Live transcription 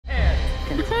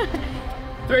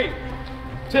3,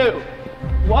 2,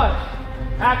 1,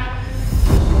 action.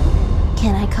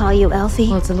 Can I call you Elfie?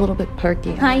 Well, it's a little bit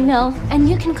perky. I know, and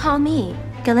you can call me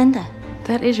Galinda.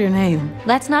 That is your name.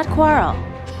 Let's not quarrel.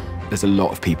 There's a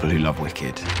lot of people who love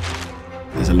Wicked.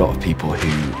 There's a lot of people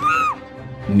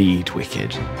who need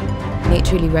Wicked. It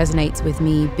truly resonates with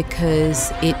me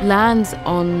because it lands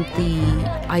on the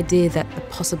idea that the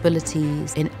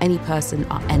possibilities in any person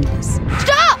are endless.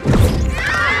 Stop!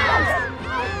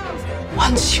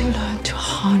 Once you learn to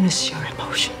harness your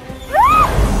emotion,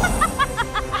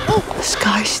 the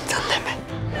sky's the limit.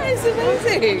 It's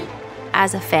amazing.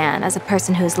 As a fan, as a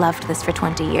person who's loved this for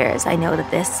 20 years, I know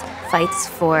that this fights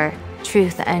for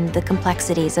truth and the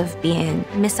complexities of being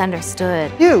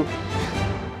misunderstood. You,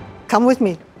 come with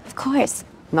me. Of course.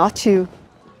 Not you.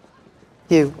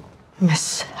 You.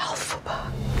 Miss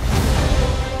Elphaba.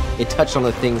 It touched on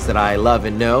the things that I love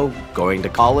and know, going to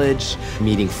college,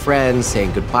 meeting friends,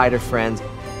 saying goodbye to friends.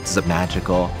 This is a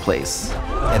magical place.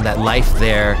 And that life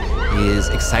there is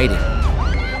exciting.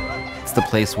 It's the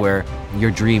place where your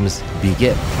dreams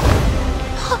begin.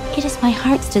 It is my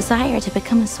heart's desire to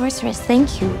become a sorceress.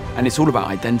 Thank you. And it's all about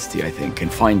identity, I think,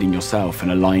 and finding yourself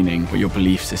and aligning what your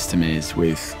belief system is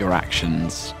with your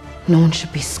actions. No one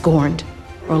should be scorned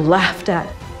or laughed at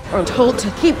or told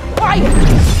to keep quiet.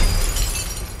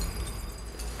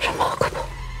 Remarkable.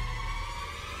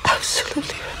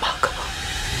 Absolutely remarkable.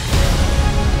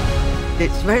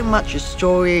 It's very much a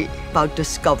story about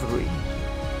discovery.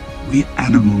 We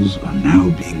animals are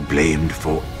now being blamed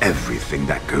for everything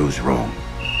that goes wrong.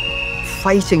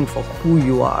 Fighting for who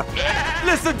you are.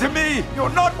 Listen to me! You're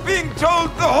not being told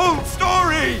the whole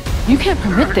story! You can't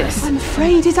permit this. I'm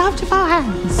afraid it's out of our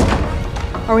hands.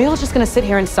 Are we all just gonna sit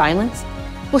here in silence?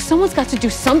 Well, someone's got to do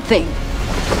something.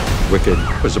 Wicked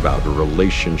was about a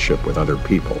relationship with other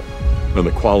people. And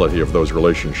the quality of those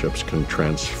relationships can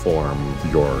transform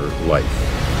your life.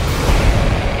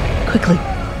 Quickly,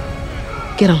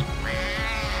 get on.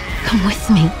 Come with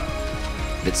me.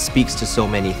 That speaks to so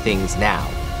many things now.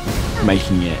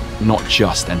 Making it not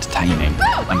just entertaining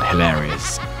and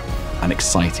hilarious and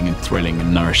exciting and thrilling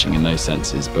and nourishing in those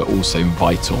senses, but also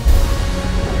vital.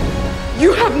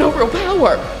 You have no real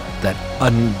power. That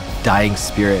undying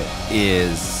spirit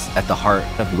is at the heart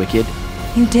of Wicked.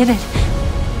 You did it.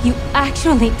 You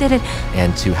actually did it.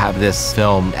 And to have this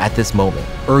film at this moment,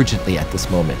 urgently at this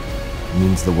moment,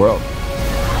 means the world.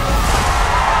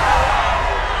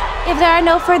 If there are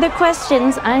no further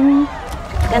questions, I'm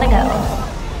gonna go.